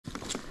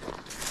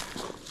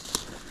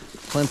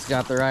Clint's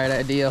got the right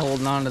idea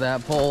holding on to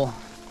that pole.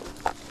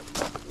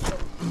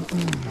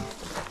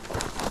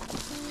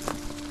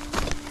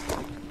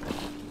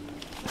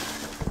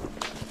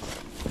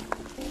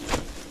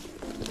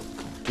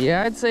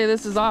 Yeah, I'd say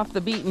this is off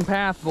the beaten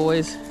path,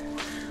 boys.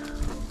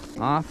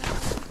 Off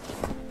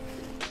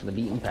the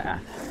beaten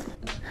path.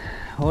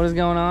 What is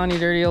going on, you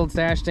dirty old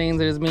stash stains?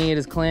 It is me, it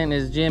is Clint, it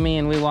is Jimmy,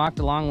 and we walked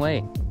a long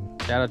way.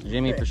 Shout out to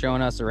Jimmy for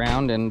showing us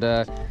around, and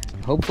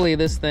hopefully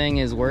this thing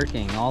is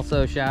working.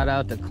 Also, shout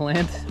out to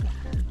Clint.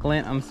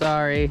 Clint, I'm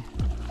sorry.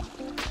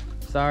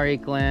 Sorry,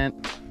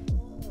 Clint.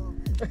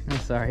 I'm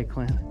sorry,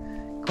 Clint.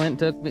 Clint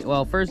took me,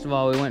 well, first of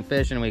all, we went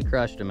fishing and we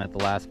crushed him at the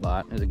last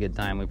spot. It was a good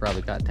time. We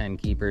probably caught 10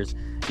 keepers.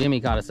 Jimmy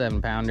caught a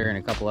 7-pounder and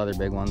a couple other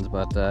big ones,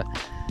 but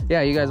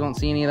yeah, you guys won't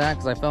see any of that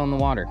because I fell in the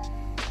water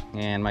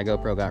and my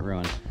GoPro got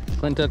ruined.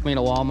 Clint took me to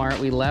Walmart.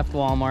 We left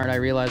Walmart. I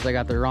realized I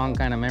got the wrong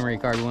kind of memory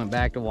card. We went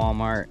back to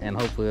Walmart, and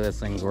hopefully this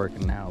thing's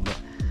working now, but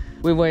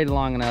we've waited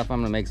long enough. I'm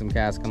gonna make some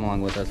casts. Come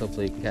along with us.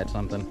 Hopefully you can catch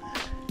something.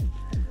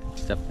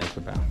 Stuff to think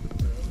about.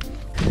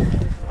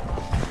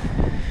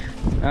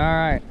 All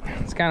right,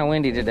 it's kind of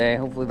windy today.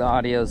 Hopefully the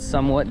audio is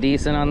somewhat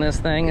decent on this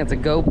thing. It's a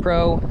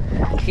GoPro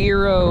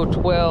Hero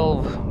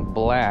 12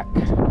 Black.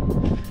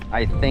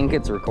 I think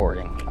it's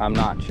recording. I'm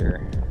not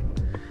sure.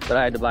 But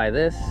I had to buy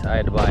this. I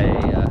had to buy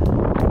a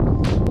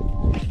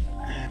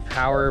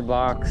power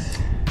box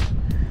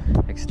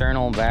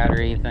external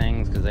battery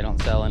things because they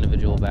don't sell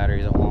individual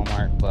batteries at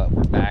Walmart, but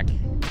we're back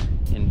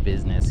in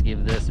business.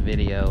 Give this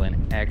video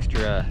an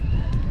extra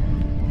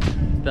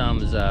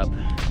thumbs up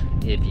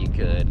if you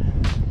could,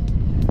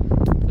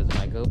 because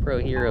my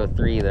GoPro Hero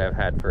 3 that I've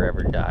had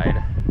forever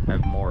died. I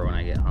have more when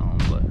I get home,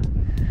 but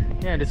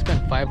yeah, I just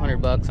spent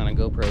 500 bucks on a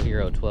GoPro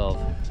Hero 12,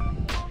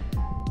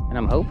 and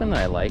I'm hoping that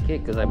I like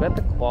it because I bet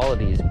the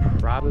quality is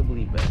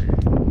probably better.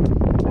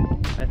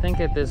 I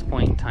think at this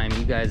point in time,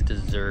 you guys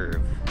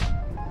deserve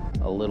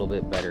a little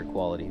bit better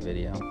quality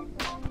video.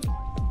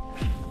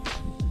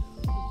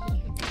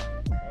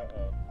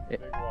 Big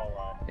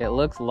walleye. It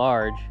looks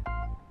large.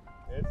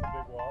 It's a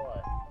big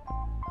walleye.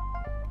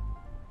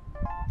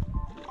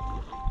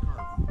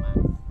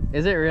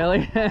 Is it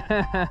really?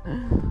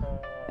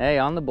 Hey,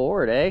 on the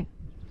board, eh?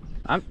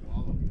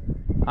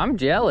 I'm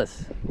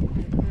jealous.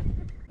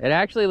 It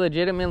actually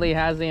legitimately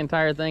has the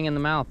entire thing in the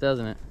mouth,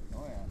 doesn't it?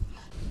 Oh yeah.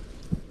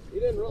 He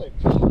didn't really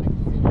feel like it.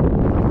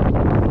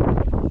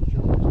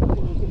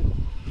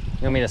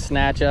 You want me to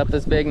snatch up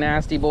this big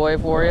nasty boy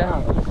for you?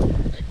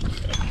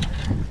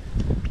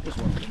 Just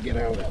wanted to get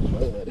out of that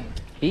mud.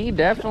 He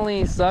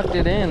definitely sucked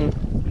it in.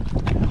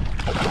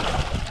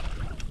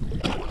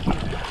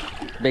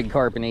 Big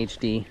carp in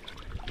HD.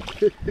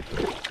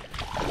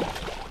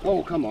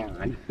 Oh, come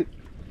on.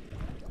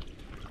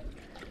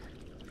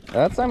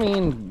 That's, I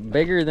mean,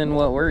 bigger than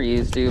what we're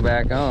used to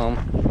back home.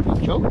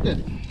 Choked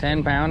it.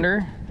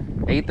 10-pounder,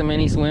 ate the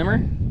mini swimmer.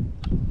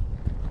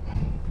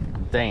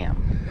 Damn.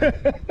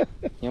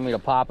 You want me to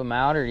pop him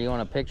out, or do you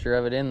want a picture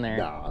of it in there?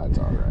 Nah, that's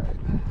all right.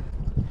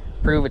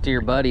 Prove it to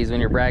your buddies when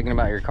you're bragging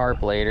about your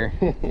carp later.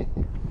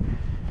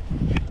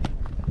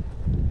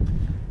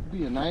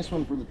 Be a nice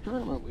one for the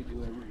tournament we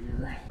do every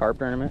year. Carp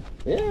tournament?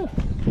 Yeah.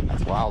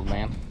 That's wild,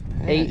 man.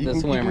 Yeah, Ate the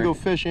swimmer. You can go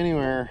fish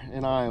anywhere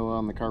in Iowa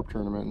on the carp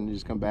tournament, and you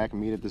just come back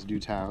and meet at this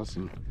dude's house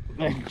and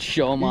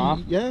show him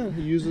off. Yeah,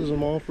 he uses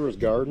them all for his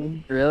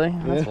garden. Really?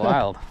 That's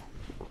wild.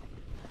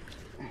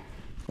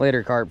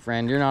 Later, carp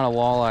friend. You're not a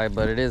walleye,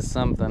 but it is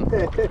something.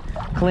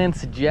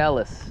 Clint's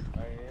jealous.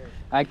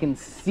 I can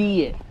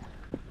see it.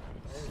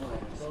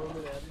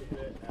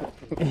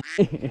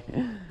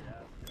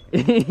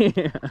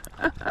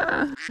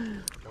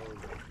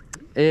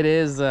 It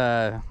is,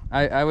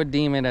 I would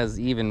deem it as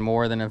even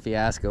more than a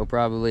fiasco,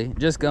 probably.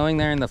 Just going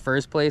there in the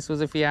first place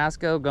was a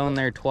fiasco. Going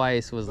there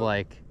twice was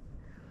like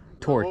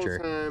torture.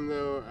 The whole time,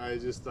 though, I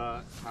just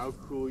thought how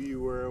cool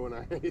you were when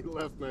I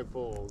left my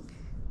poles.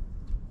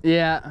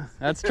 Yeah,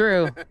 that's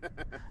true.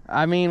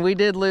 I mean, we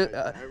did lose.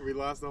 We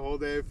lost the whole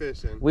day of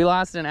fishing. We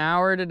lost an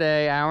hour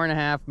today, hour and a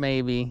half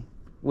maybe.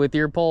 With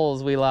your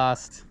poles, we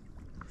lost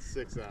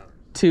 6 hours.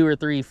 2 or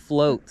 3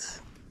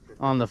 floats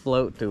on the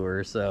float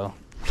tour, so.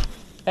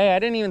 Hey, I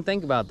didn't even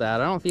think about that.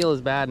 I don't feel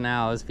as bad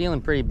now. I was feeling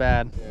pretty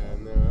bad. Yeah,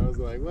 no, I was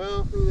like,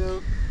 well, you know,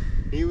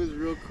 he was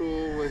real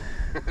cool when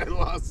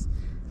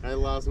I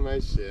lost my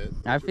shit.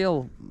 I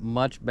feel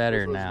much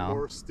better This was now.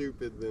 more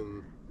stupid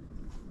than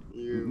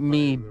you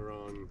Me- buying the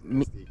wrong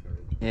SD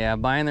card. Yeah,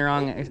 buying the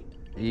wrong.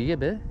 You get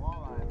bit?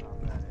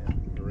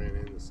 I ran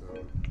into some.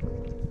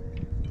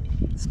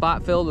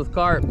 Spot filled with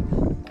carp.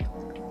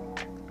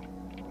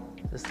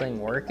 This thing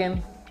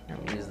working?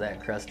 I'll use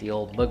that crusty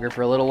old booger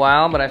for a little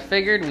while, but I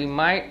figured we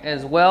might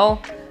as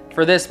well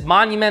for this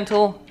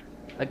monumental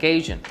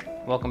occasion.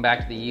 Welcome back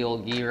to the Ye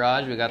Olde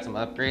Garage. We got some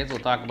upgrades. We'll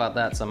talk about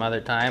that some other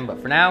time,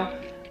 but for now,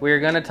 we're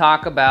gonna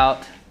talk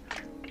about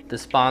the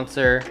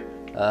sponsor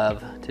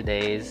of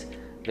today's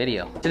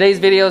video. Today's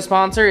video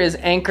sponsor is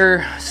Anchor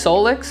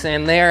Solix,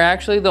 and they are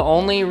actually the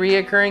only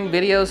reoccurring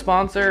video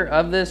sponsor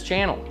of this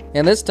channel.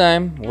 And this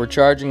time, we're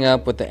charging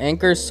up with the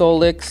Anchor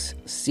Solix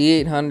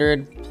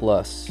C800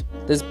 Plus.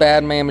 This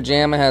bad mamma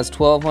jamma has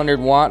 1200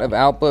 watt of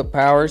output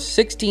power,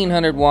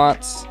 1600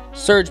 watts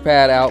surge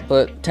pad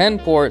output, 10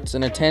 ports,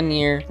 and a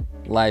 10-year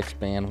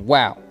lifespan.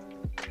 Wow.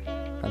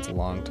 That's a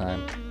long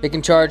time. It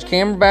can charge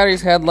camera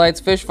batteries, headlights,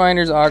 fish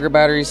finders, auger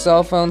batteries,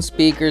 cell phones,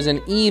 speakers,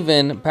 and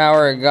even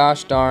power a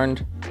gosh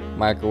darned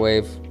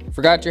microwave.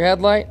 Forgot your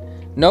headlight?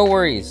 No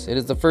worries. It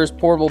is the first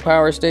portable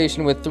power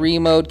station with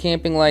 3-mode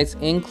camping lights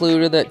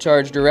included that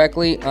charge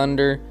directly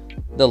under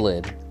the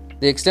lid.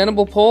 The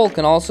extendable pole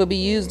can also be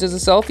used as a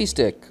selfie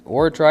stick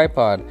or a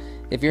tripod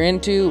if you're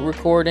into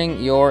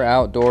recording your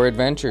outdoor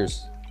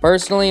adventures.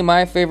 Personally,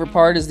 my favorite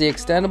part is the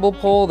extendable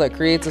pole that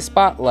creates a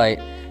spotlight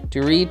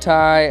to retie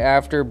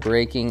after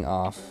breaking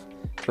off.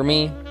 For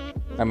me,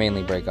 I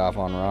mainly break off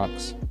on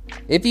rocks.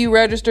 If you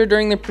register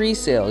during the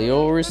pre-sale,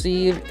 you'll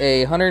receive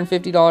a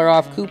 $150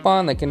 off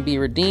coupon that can be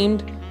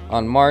redeemed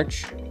on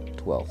March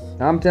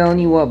 12th. I'm telling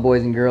you what,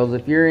 boys and girls,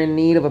 if you're in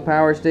need of a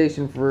power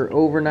station for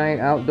overnight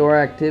outdoor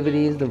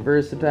activities, the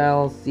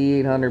versatile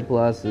C800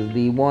 Plus is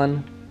the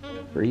one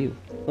for you.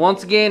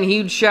 Once again,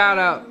 huge shout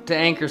out to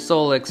Anchor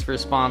Solix for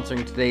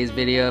sponsoring today's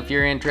video. If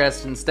you're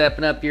interested in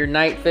stepping up your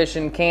night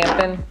fishing,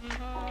 camping,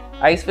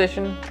 ice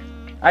fishing,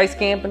 ice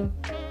camping,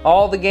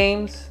 all the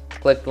games,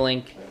 click the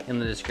link in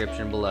the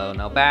description below.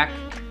 Now back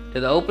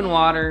to the open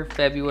water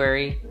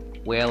February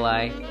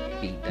walleye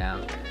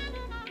beatdown.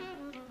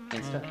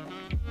 Insta.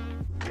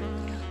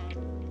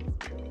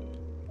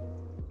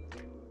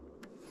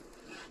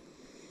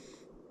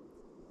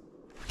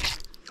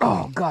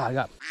 Oh God, I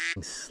got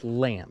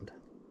slammed.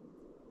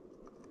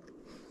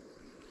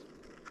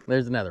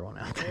 There's another one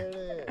out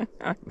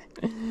there.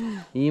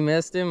 You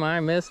missed him, I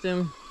missed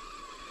him.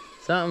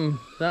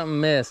 Something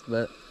missed,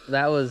 but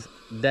that was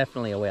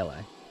definitely a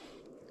walleye.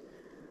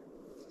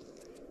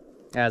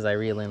 As I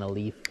reel in a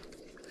leaf.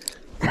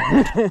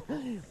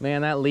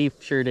 Man, that leaf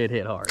sure did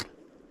hit hard.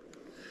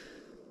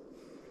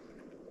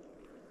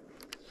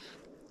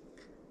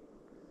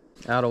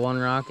 Out of one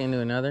rock into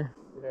another?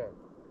 Yeah.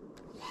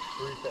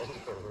 3 times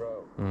in a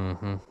row.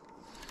 Mm-hmm.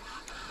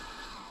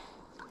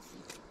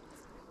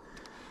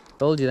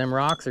 Told you them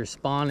rocks are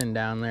spawning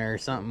down there or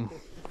something.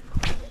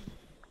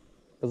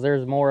 Because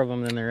there's more of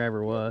them than there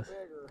ever was.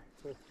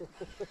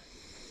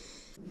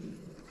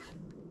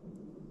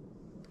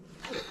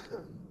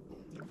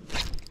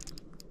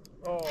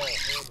 Oh,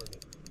 hammered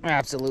it.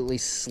 Absolutely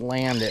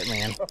slammed it,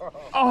 man.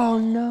 Oh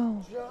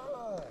no.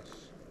 Josh!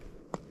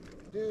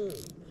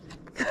 Dude.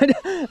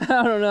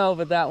 I don't know,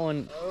 but that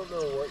one I don't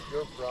know what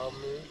your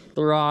problem is.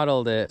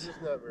 throttled it.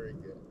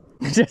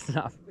 It's just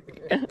not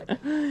very good.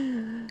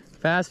 Just not.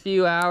 Past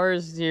few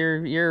hours,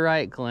 you're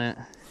right, Clint.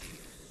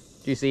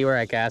 Did you see where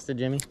I casted,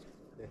 Jimmy?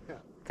 Yeah.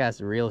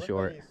 Casted real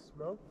short. He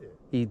smoked it.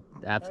 He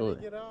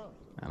absolutely. How did he get off?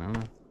 I don't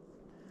know.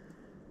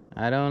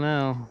 I don't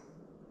know.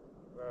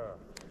 Oh.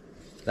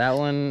 That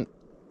one.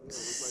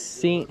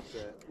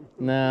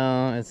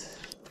 No, it's.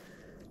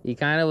 He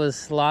kind of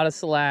was a lot of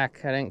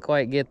slack. I didn't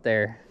quite get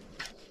there.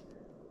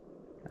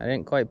 I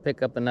didn't quite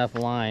pick up enough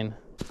line.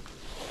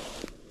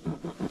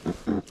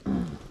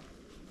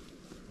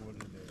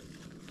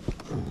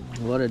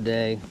 What a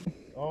day.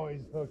 Oh,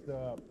 he's hooked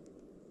up.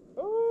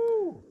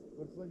 Oh,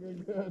 looks like a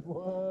good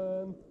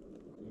one.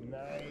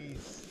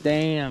 Nice.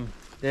 Damn.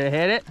 Did it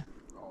hit it?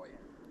 Oh,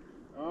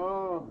 yeah.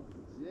 Oh,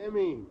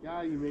 Jimmy.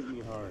 God, you make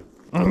me hard.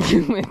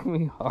 You make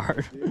me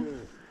hard.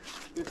 Dude.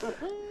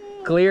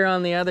 Clear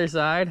on the other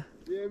side.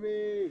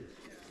 Jimmy.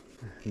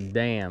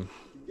 Damn.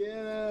 Get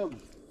him.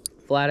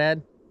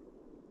 Flathead?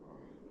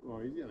 Oh,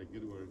 he's got a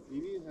good one.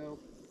 You need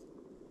help?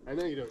 I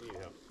know you don't need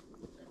help.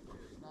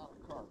 Not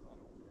a carp,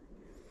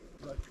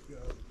 I don't think. Let's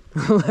go.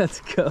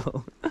 Let's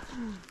go.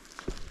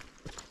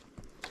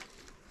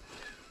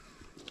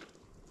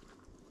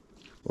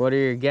 What are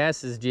your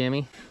guesses,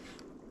 Jimmy?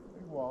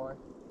 Big walleye.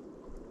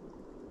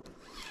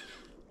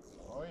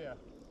 Oh, yeah.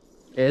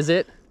 Is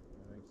it? I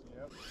think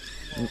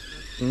so, yep.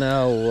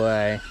 No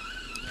way.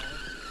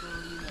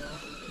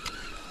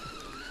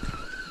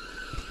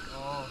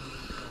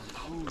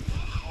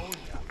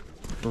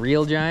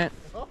 Real giant?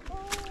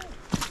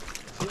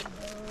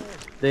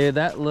 Dude,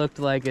 that looked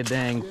like a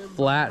dang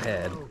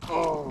flathead.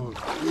 Oh,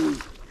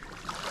 dude.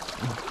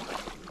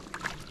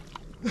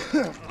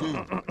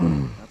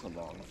 That's a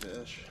long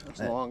fish. That's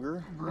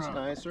longer. That's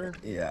nicer.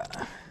 Yeah.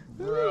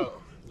 Bro.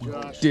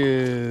 Josh.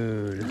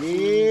 Dude.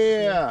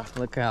 Yeah.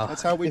 Look how.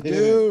 That's how we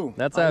do.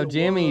 That's how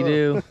Jimmy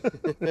do.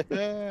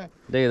 Dude,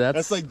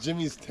 That's like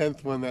Jimmy's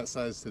 10th one that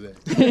size today.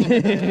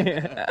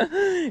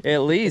 at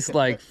least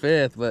like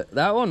 5th, but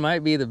that one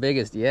might be the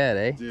biggest yet,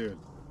 eh? Dude.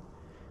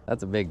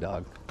 That's a big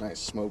dog. Nice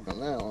smoke on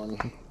that one.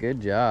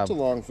 Good job. That's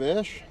a long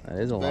fish. That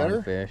is a Better?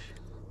 long fish.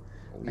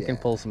 Oh, I can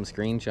pull some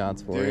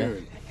screenshots for you.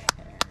 Dude.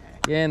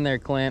 Get in there,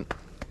 Clint.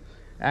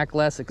 Act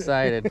less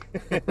excited.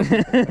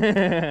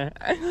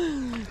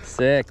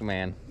 Sick,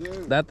 man.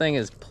 Dude. That thing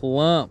is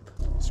plump.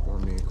 Score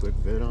me a quick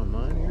vid on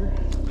mine here.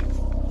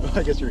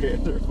 I guess your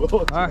hands are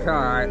full. That's all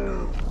right.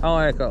 I'll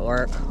make it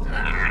work.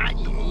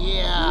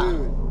 Yeah.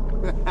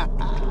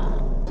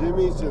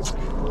 Jimmy's just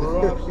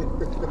crushing.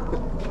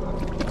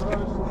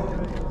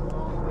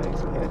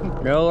 Thanks,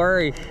 man. No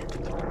worries.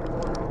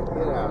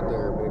 Get out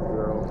there, big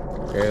girl.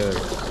 Dude.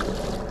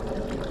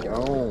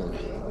 Gone.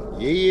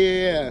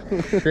 Yeah.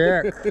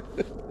 Sick.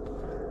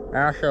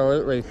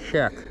 Absolutely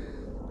sick.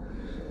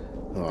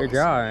 Good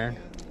job, man.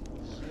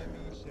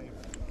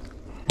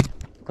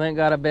 Clint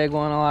got a big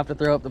one. I'll have to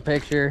throw up the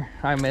picture.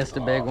 I missed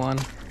a big one.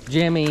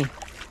 Jimmy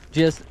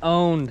just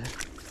owned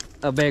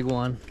a big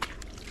one.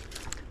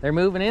 They're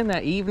moving in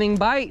that evening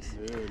bite.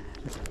 Dude.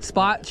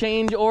 Spot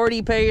change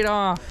already paid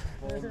off.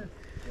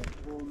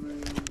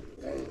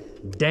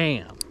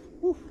 Damn.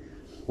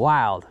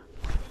 Wild.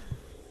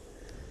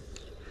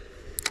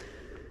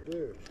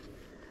 Dude.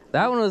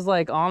 That one was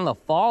like on the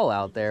fall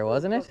out there,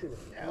 wasn't it?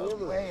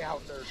 Way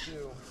out there,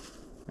 too.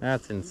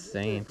 That's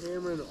insane.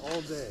 Hammering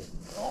all day.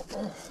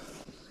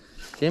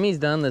 Jimmy's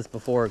done this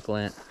before,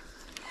 Clint.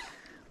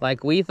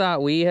 Like we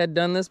thought we had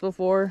done this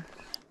before.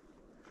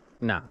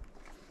 Nah.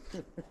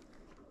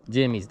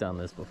 Jimmy's done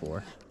this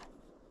before.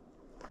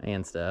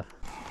 And stuff.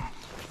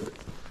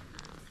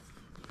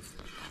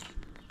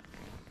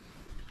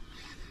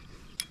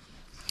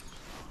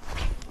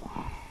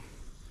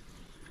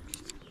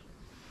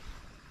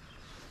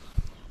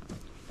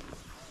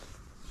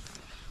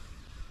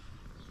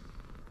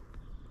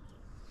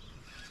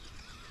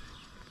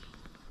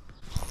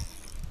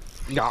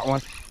 Got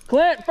one.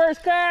 Clint,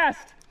 first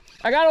cast.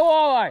 I got a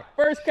walleye.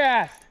 First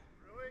cast.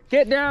 Really?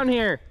 Get down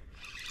here.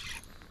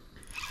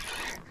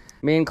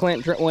 Me and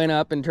Clint went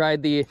up and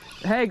tried the,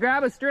 hey,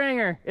 grab a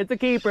stringer. It's a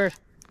keeper.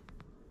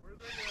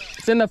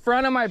 It's in the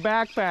front of my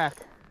backpack.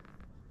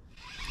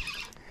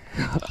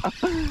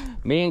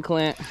 Me and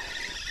Clint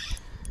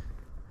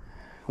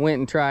went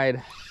and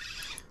tried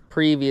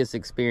previous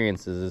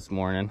experiences this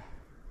morning.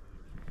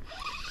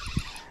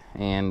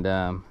 And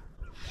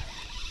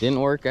didn't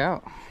work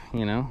out.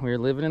 You know, we were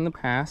living in the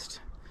past.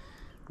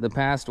 The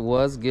past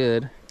was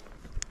good.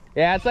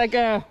 Yeah, it's like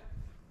a,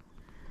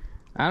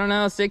 I don't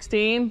know,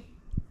 16,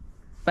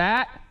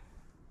 fat.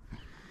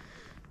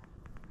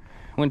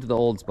 Went to the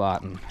old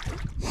spot and,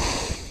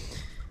 oh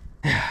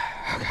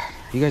God,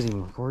 you guys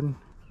even recording?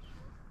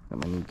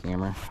 Got my new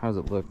camera. How does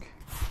it look?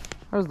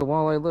 How does the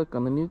walleye look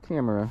on the new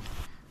camera?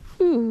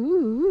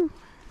 Ooh.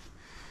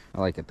 I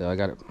like it though. I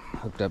got it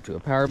hooked up to a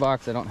power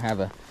box. I don't have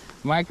a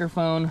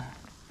microphone.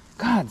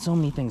 God, so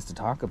many things to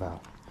talk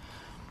about.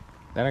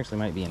 That actually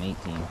might be an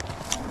 18.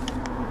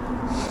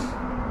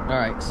 All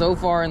right, so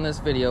far in this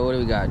video, what do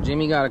we got?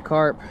 Jimmy got a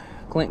carp.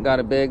 Clint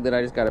got a big that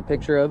I just got a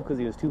picture of because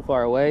he was too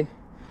far away.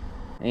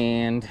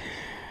 And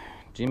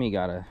Jimmy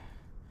got a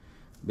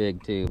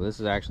big too. This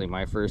is actually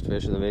my first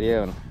fish of the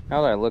video. And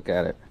now that I look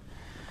at it,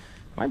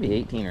 might be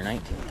 18 or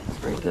 19. It's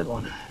a pretty good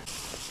one.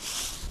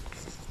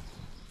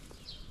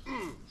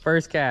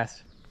 First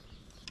cast.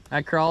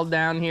 I crawled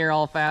down here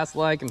all fast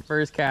like and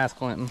first cast,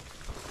 Clinton.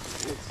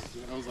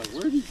 I was like,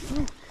 where'd you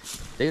go?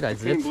 Dude, I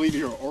couldn't believe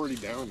you were already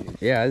down here.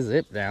 Yeah, I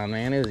zipped down,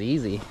 man. It was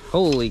easy.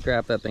 Holy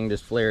crap, that thing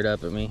just flared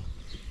up at me.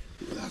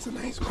 Dude, that's a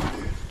nice one,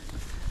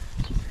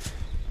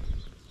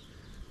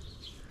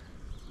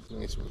 dude.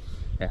 Nice one.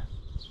 Yeah.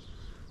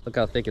 Look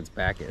how thick its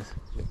back is.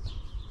 Yeah.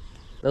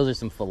 Those are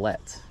some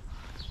fillets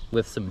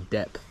with some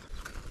depth.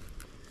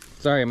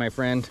 Sorry, my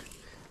friend.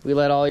 We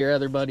let all your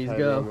other buddies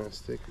go. On that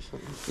stick or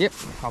something. Yep,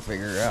 I'll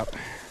figure it out.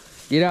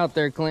 Get out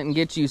there, Clinton,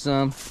 get you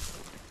some.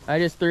 I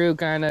just threw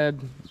kind of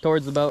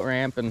towards the boat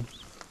ramp and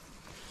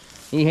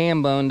he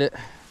ham boned it.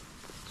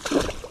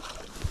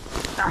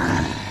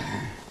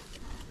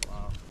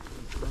 Wow.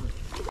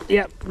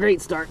 Yep,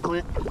 great start,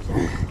 Clint.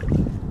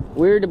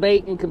 We're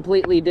debating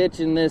completely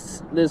ditching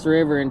this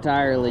river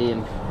entirely,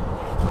 and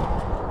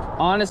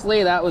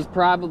honestly, that was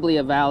probably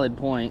a valid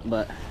point,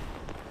 but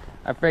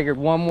I figured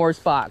one more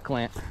spot,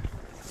 Clint.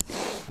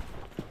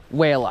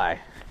 Walleye.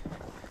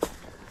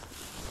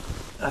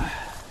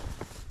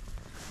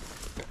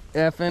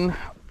 Effing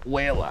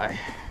walleye.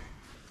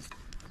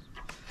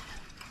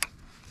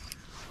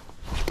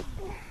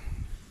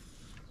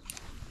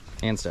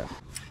 And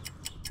stuff.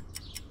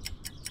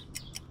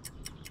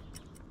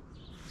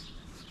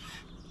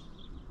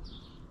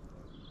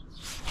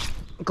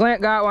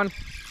 Clint got one.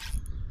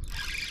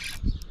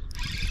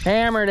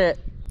 Hammered it.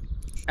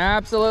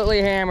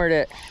 Absolutely hammered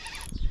it.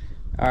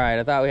 All right,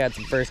 I thought we had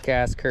some first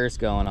cast curse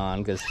going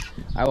on because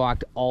I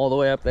walked all the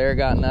way up there,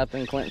 got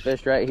nothing. Clint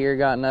fished right here,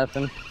 got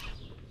nothing.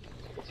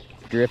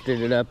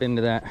 Drifted it up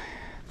into that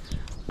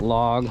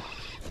log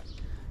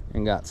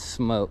and got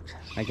smoked.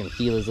 I can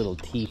feel his little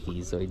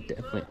teethies, so he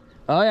definitely,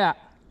 oh yeah.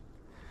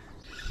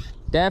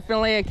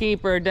 Definitely a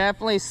keeper,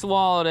 definitely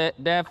swallowed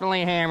it,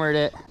 definitely hammered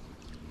it.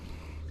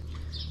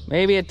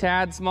 Maybe a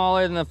tad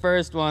smaller than the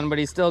first one, but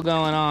he's still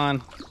going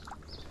on.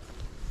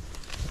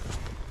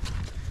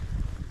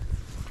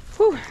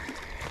 Whew.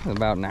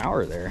 About an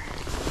hour there.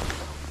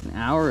 An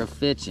hour of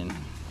fishing.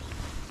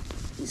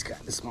 He's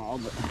kind of small,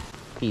 but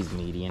he's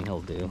medium,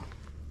 he'll do.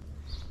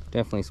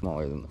 Definitely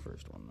smaller than the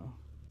first one though.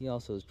 He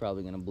also is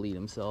probably gonna bleed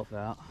himself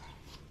out.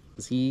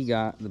 'Cause he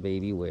got the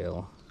baby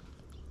whale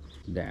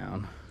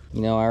down.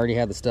 You know, I already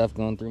had the stuff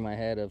going through my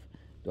head of,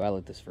 do I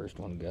let this first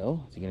one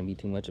go? Is it gonna be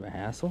too much of a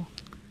hassle?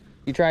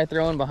 You try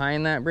throwing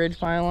behind that bridge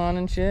pylon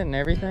and shit and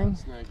everything?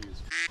 Yeah, snaggy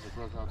as f. It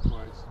broke off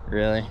twice.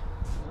 Really?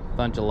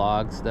 Bunch of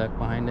logs stuck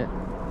behind it?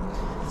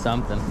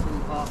 Something.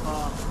 Pop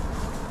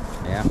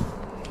off. Yeah.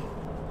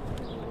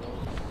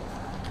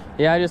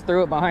 Yeah, I just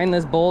threw it behind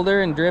this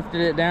boulder and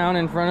drifted it down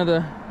in front of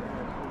the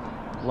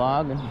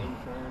log.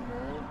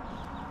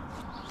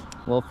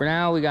 Well, for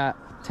now, we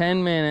got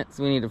 10 minutes.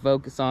 We need to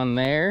focus on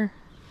there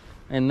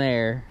and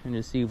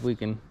just see if we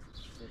can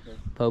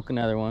poke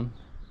another one.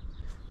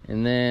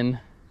 And then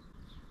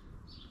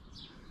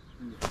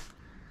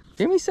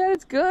Jimmy said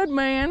it's good,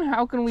 man.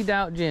 How can we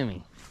doubt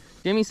Jimmy?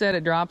 Jimmy said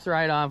it drops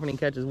right off and he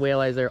catches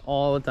whale eyes there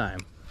all the time.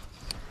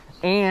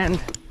 And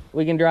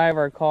we can drive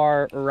our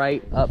car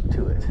right up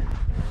to it.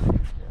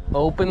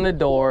 Open the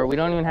door. We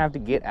don't even have to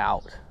get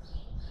out.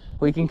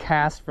 We can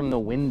cast from the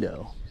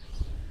window,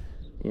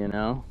 you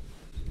know?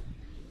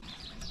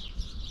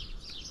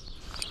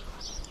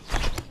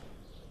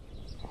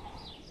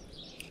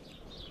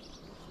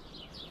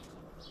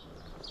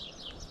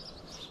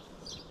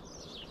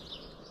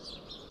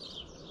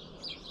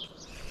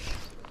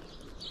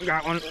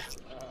 Got one.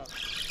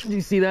 Did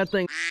you see that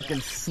thing?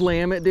 Fucking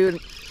slam it, dude.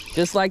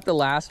 Just like the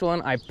last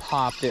one, I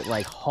popped it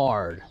like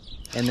hard,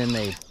 and then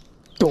they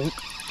donk.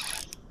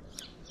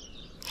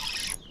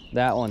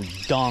 That one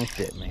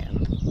donked it,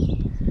 man.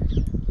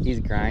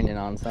 He's grinding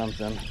on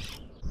something.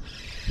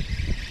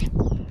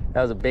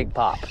 That was a big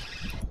pop.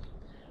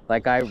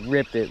 Like I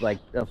ripped it like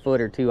a foot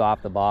or two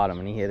off the bottom,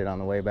 and he hit it on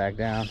the way back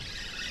down.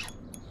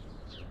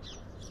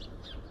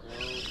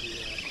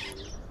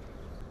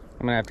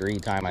 I'm gonna have to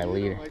retie my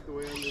leader. Like the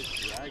way I'm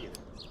just dragging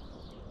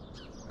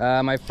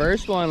it. My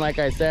first one, like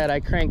I said, I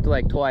cranked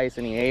like twice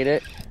and he ate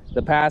it.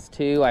 The past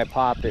two, I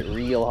popped it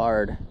real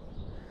hard.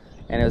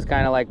 And it was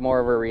kind of like more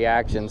of a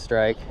reaction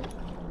strike.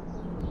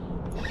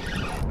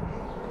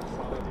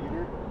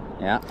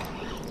 Yeah.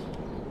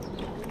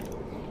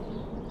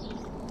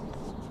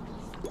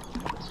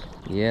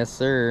 Yes,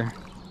 sir.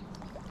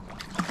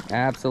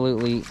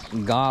 Absolutely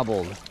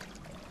gobbled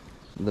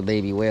the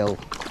baby whale.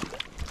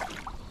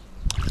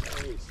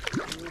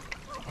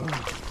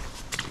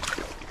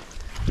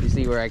 You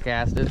see where I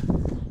casted?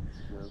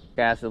 Yeah.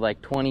 Casted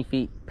like 20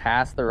 feet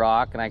past the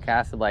rock, and I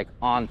casted like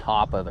on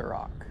top of the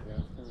rock. Yeah.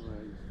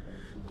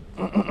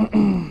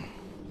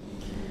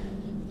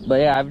 But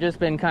yeah, I've just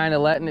been kind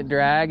of letting it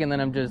drag, and then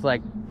I'm just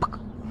like,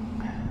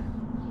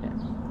 yeah.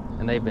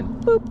 And they've been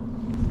boop,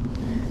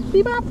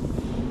 beep bop.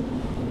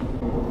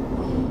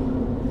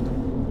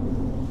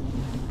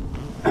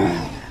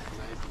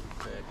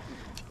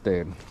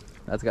 Dude,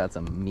 that's got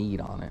some meat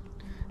on it.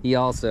 He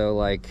also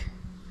like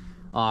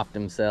offed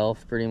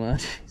himself pretty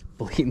much. He's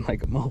bleeding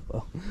like a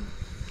mofo.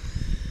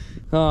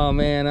 Oh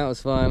man, that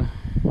was fun.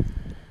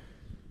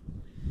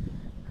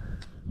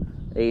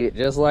 Ate it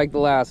just like the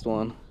last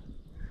one.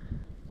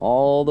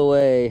 All the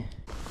way.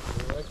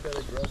 I like that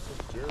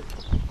aggressive jerk.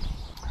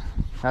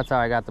 That's how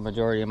I got the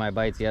majority of my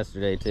bites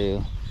yesterday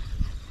too.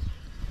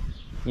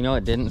 You know,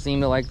 it didn't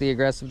seem to like the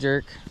aggressive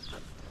jerk?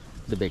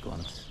 The big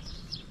ones.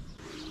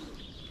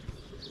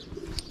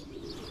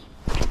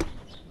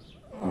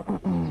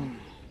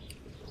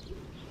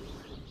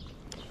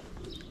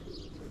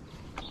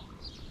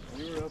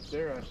 We were up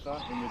there, I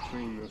thought, in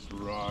between this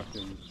rock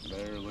and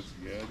there. Looks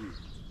good.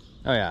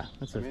 Oh yeah,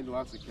 that's I a made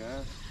lots of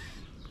casts.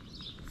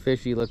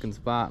 fishy looking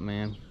spot,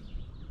 man.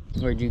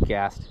 Where'd you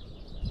cast?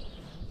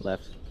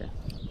 Left, okay.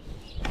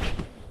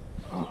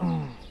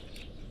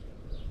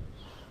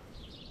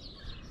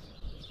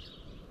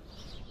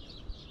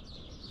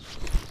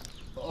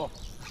 Oh.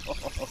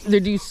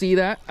 Did you see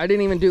that? I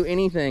didn't even do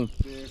anything.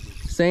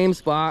 Same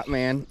spot,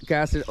 man.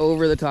 Cast it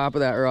over the top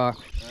of that rock.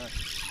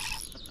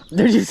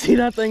 Did you see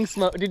that thing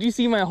smoke? Did you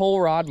see my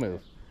whole rod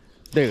move?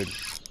 Dude,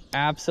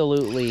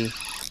 absolutely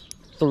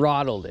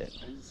throttled it.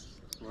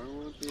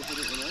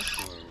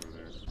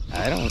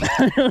 I don't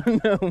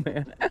know,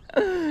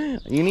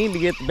 man. You need to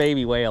get the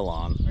baby whale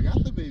on. I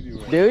got the baby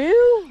whale. Do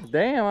you?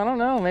 Damn, I don't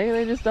know. Maybe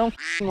they just don't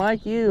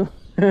like you.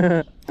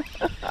 That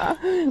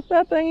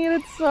thing hit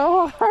it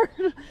so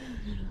hard.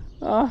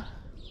 Oh.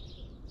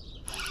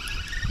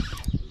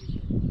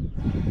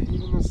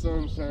 Even the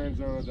sun shines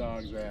on a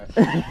dog's ass.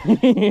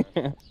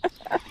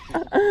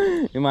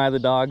 Am I the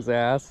dog's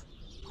ass?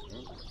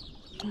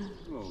 A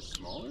little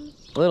smaller?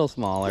 A little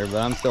smaller,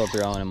 but I'm still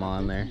throwing him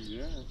on there.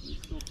 Yeah, he's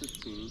still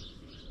 15.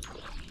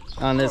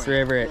 On this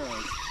river,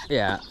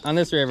 yeah, on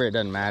this river it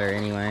doesn't matter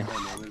anyway.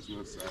 Oh no, there's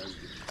no size.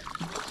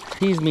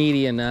 He's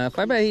meaty enough.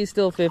 I bet he's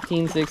still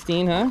 15,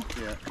 16, huh?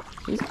 Yeah.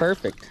 He's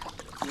perfect.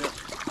 Yeah.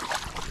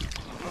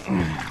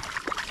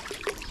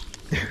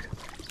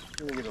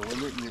 You're gonna get a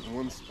limit in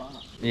one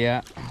spot.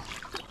 Yeah.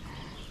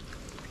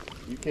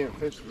 You can't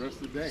fish the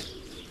rest of the day.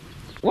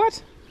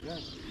 What? Yeah.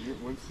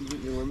 Once you get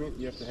your limit,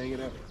 you have to hang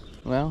it up.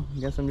 Well, I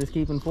guess I'm just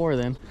keeping 4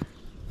 then.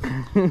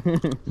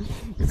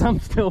 Because I'm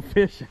still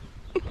fishing.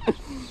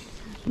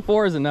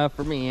 4 is enough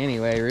for me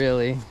anyway,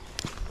 really.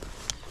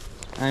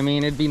 I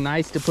mean, it'd be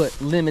nice to put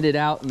limited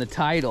out in the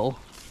title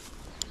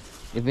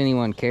if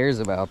anyone cares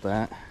about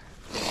that.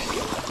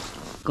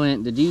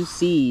 Clint, did you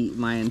see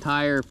my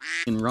entire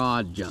f***ing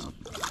rod jump?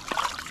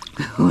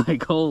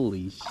 Like,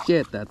 holy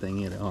shit, that thing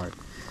hit it hard.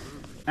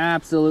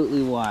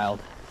 Absolutely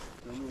wild.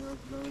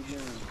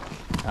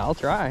 I'll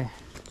try.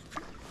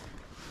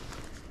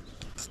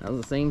 That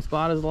was the same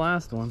spot as the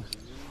last one.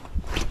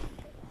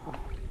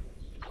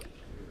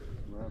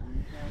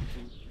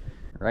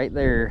 Right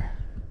there.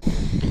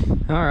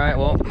 All right,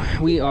 well,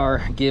 we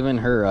are giving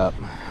her up.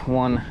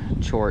 One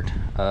short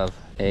of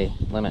a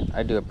limit.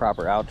 I do a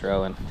proper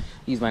outro and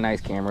use my nice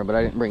camera, but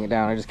I didn't bring it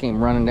down. I just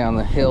came running down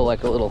the hill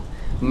like a little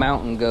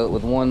mountain goat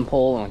with one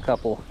pole and a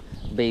couple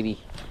baby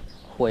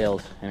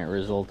whales, and it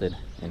resulted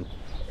in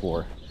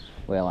 4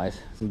 whale eyes.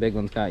 Some big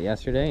ones caught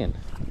yesterday, and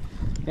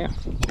yeah,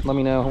 let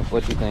me know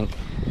what you think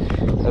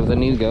of the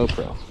new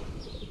GoPro.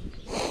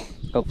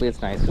 Hopefully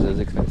it's nice because it was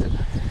expensive.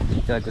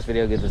 If you like this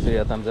video, give this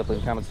video a thumbs up,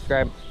 leave a comment,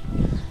 subscribe.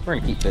 We're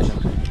gonna keep fishing.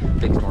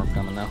 Big storm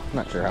coming though. I'm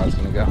not sure how it's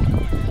gonna go.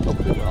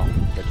 Hopefully well,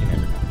 but you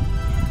never know.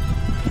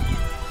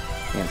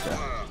 And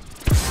so.